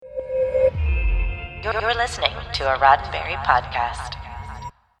You're listening to a Roddenberry podcast.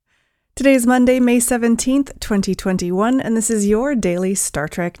 Today's Monday, May 17th, 2021, and this is your daily Star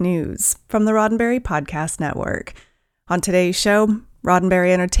Trek news from the Roddenberry Podcast Network. On today's show,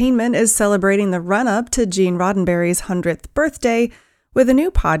 Roddenberry Entertainment is celebrating the run-up to Gene Roddenberry's 100th birthday with a new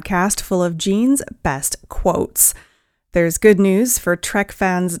podcast full of Gene's best quotes. There's good news for Trek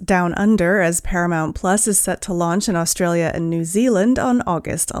fans down under as Paramount Plus is set to launch in Australia and New Zealand on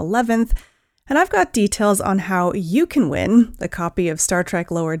August 11th. And I've got details on how you can win a copy of Star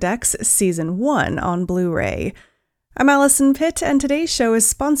Trek Lower Decks Season 1 on Blu-ray. I'm Allison Pitt, and today's show is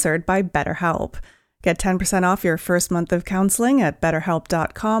sponsored by BetterHelp. Get 10% off your first month of counseling at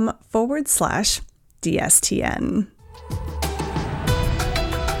betterhelp.com/DSTN.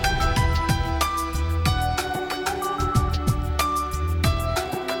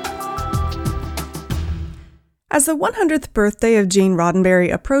 As the 100th birthday of Gene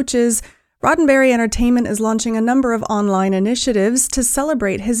Roddenberry approaches, Roddenberry Entertainment is launching a number of online initiatives to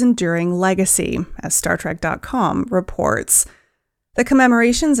celebrate his enduring legacy, as StarTrek.com reports. The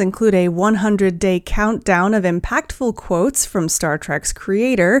commemorations include a 100-day countdown of impactful quotes from Star Trek's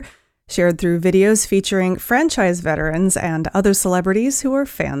creator, shared through videos featuring franchise veterans and other celebrities who are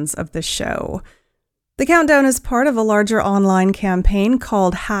fans of the show. The countdown is part of a larger online campaign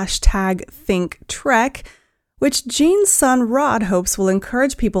called #ThinkTrek, which Gene's son Rod hopes will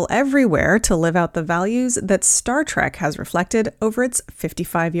encourage people everywhere to live out the values that Star Trek has reflected over its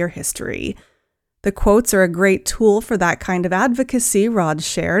 55-year history. The quotes are a great tool for that kind of advocacy, Rod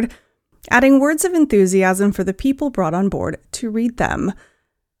shared, adding words of enthusiasm for the people brought on board to read them.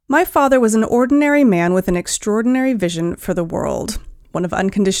 "My father was an ordinary man with an extraordinary vision for the world, one of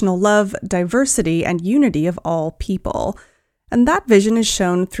unconditional love, diversity, and unity of all people. And that vision is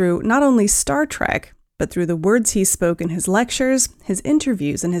shown through not only Star Trek, but through the words he spoke in his lectures, his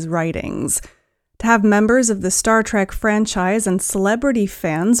interviews, and his writings. To have members of the Star Trek franchise and celebrity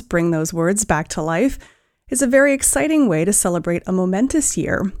fans bring those words back to life is a very exciting way to celebrate a momentous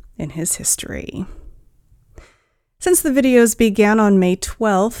year in his history." Since the videos began on May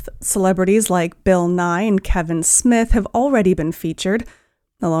 12th, celebrities like Bill Nye and Kevin Smith have already been featured,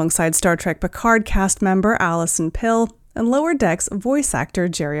 alongside Star Trek Picard cast member Alison Pill and Lower Decks voice actor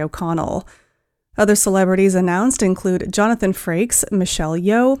Jerry O'Connell. Other celebrities announced include Jonathan Frakes, Michelle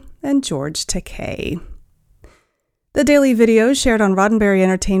Yeoh, and George Takei. The daily videos shared on Roddenberry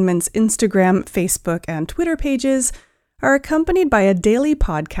Entertainment's Instagram, Facebook, and Twitter pages are accompanied by a daily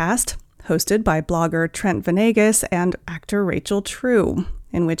podcast hosted by blogger Trent Venegas and actor Rachel True,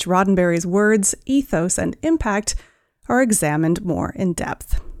 in which Roddenberry's words, ethos, and impact are examined more in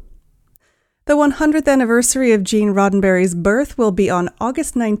depth. The 100th anniversary of Gene Roddenberry's birth will be on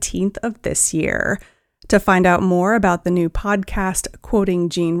August 19th of this year. To find out more about the new podcast quoting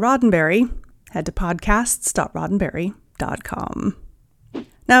Gene Roddenberry, head to podcasts.roddenberry.com.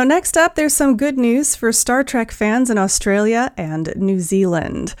 Now, next up, there's some good news for Star Trek fans in Australia and New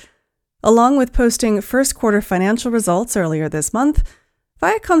Zealand. Along with posting first quarter financial results earlier this month,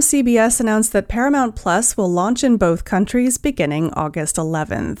 Viacom CBS announced that Paramount Plus will launch in both countries beginning August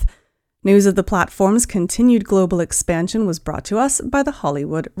 11th. News of the platform's continued global expansion was brought to us by The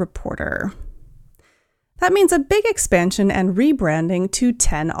Hollywood Reporter. That means a big expansion and rebranding to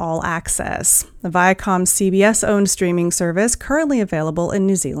 10 All Access, the Viacom CBS-owned streaming service currently available in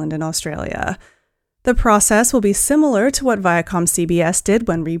New Zealand and Australia. The process will be similar to what Viacom CBS did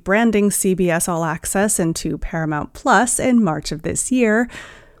when rebranding CBS All Access into Paramount Plus in March of this year.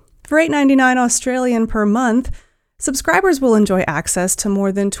 For $8.99 Australian per month, subscribers will enjoy access to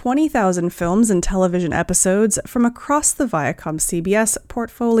more than 20,000 films and television episodes from across the Viacom CBS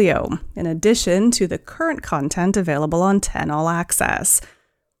portfolio, in addition to the current content available on 10 All Access.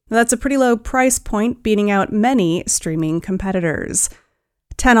 That's a pretty low price point, beating out many streaming competitors.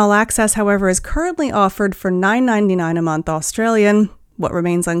 10 All Access, however, is currently offered for $9.99 a month Australian. What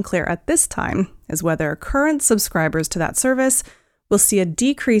remains unclear at this time is whether current subscribers to that service will see a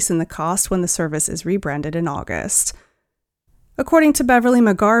decrease in the cost when the service is rebranded in August. According to Beverly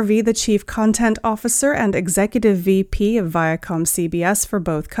McGarvey, the Chief Content Officer and Executive VP of Viacom CBS for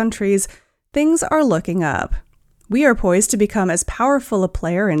both countries, things are looking up. "We are poised to become as powerful a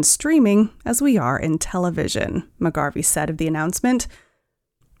player in streaming as we are in television," McGarvey said of the announcement.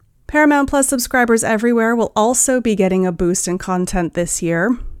 Paramount Plus subscribers everywhere will also be getting a boost in content this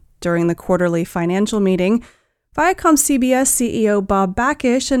year. During the quarterly financial meeting, Viacom CBS CEO Bob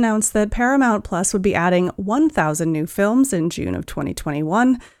Bakish announced that Paramount Plus would be adding 1,000 new films in June of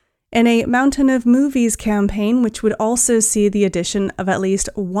 2021 in a Mountain of Movies campaign, which would also see the addition of at least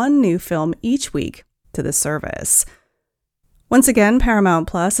one new film each week to the service. Once again, Paramount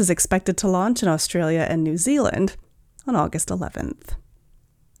Plus is expected to launch in Australia and New Zealand on August 11th.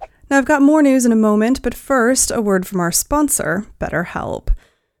 Now, I've got more news in a moment, but first, a word from our sponsor, BetterHelp.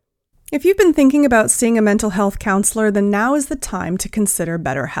 If you've been thinking about seeing a mental health counselor, then now is the time to consider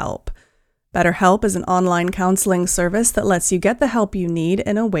BetterHelp. BetterHelp is an online counseling service that lets you get the help you need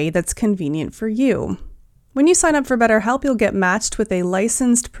in a way that's convenient for you. When you sign up for BetterHelp, you'll get matched with a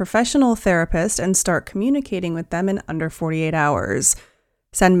licensed professional therapist and start communicating with them in under 48 hours.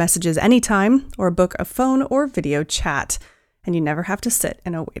 Send messages anytime or book a phone or video chat, and you never have to sit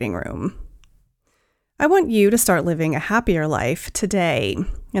in a waiting room. I want you to start living a happier life today.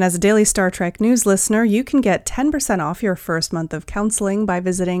 And as a daily Star Trek news listener, you can get 10% off your first month of counseling by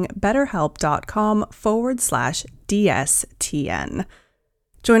visiting betterhelp.com/DSTN.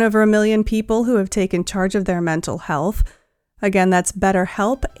 Join over 1 million people who have taken charge of their mental health. Again, that's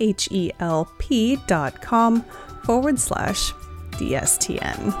betterhelp,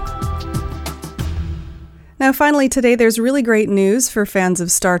 HELP.com/DSTN. Now, finally, today there's really great news for fans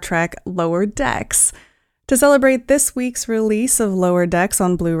of Star Trek Lower Decks. To celebrate this week's release of Lower Decks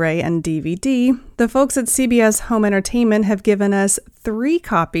on Blu-ray and DVD, the folks at CBS Home Entertainment have given us 3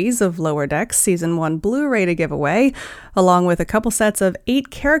 copies of Lower Decks Season 1 Blu-ray to give away, along with a couple sets of 8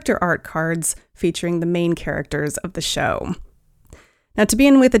 character art cards featuring the main characters of the show. Now, to be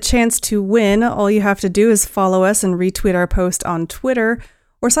in with a chance to win, all you have to do is follow us and retweet our post on Twitter,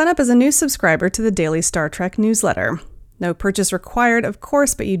 or sign up as a new subscriber to the daily Star Trek newsletter. No purchase required, of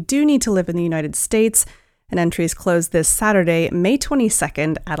course, but you do need to live in the United States, and entries close this Saturday, May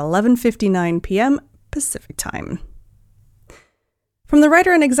 22nd at 11:59 p.m. Pacific Time. From the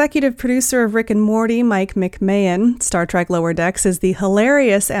writer and executive producer of Rick and Morty, Mike McMahon, Star Trek Lower Decks is the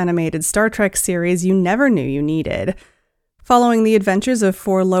hilarious animated Star Trek series you never knew you needed. Following the adventures of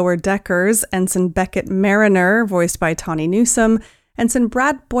 4 Lower Deckers, Ensign Beckett Mariner, voiced by Tawny Newsome, Ensign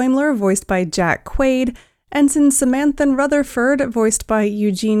Brad Boimler, voiced by Jack Quaid, Ensign Samantha Rutherford, voiced by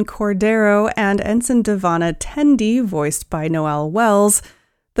Eugene Cordero, and Ensign Devana Tendi, voiced by Noelle Wells,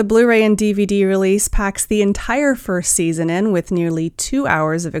 the Blu-ray and DVD release packs the entire first season in with nearly 2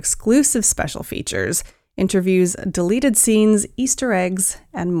 hours of exclusive special features, interviews, deleted scenes, Easter eggs,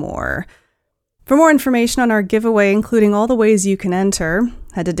 and more. For more information on our giveaway, including all the ways you can enter,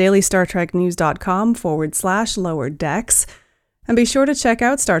 head to dailystartreknews.com/Lower Decks. And be sure to check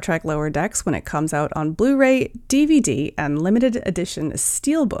out Star Trek Lower Decks when it comes out on Blu-ray, DVD, and limited edition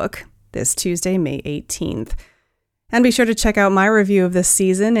Steelbook this Tuesday, May 18th. And be sure to check out my review of this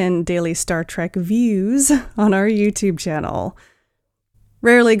season in Daily Star Trek Views on our YouTube channel.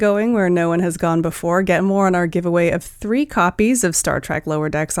 Rarely going where no one has gone before, get more on our giveaway of 3 copies of Star Trek Lower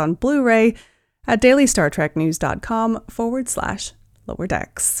Decks on Blu-ray at dailystartreknews.com/Lower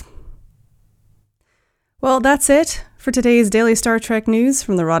Decks. Well, that's it for today's Daily Star Trek news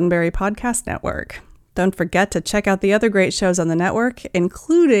from the Roddenberry Podcast Network. Don't forget to check out the other great shows on the network,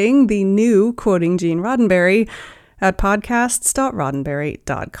 including the new Quoting Gene Roddenberry at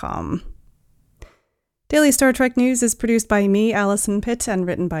podcasts.roddenberry.com. Daily Star Trek News is produced by me, Allison Pitt, and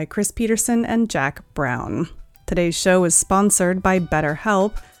written by Chris Peterson and Jack Brown. Today's show is sponsored by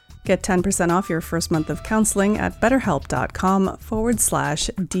BetterHelp. Get 10% off your first month of counseling at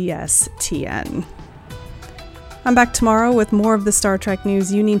betterhelp.com/DSTN. I'm back tomorrow with more of the Star Trek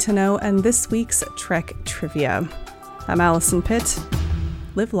news you need to know and this week's Trek Trivia. I'm Allison Pitt.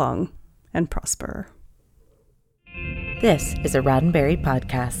 Live long and prosper. This is a Roddenberry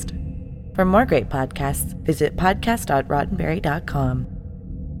podcast. For more great podcasts, visit podcast.roddenberry.com.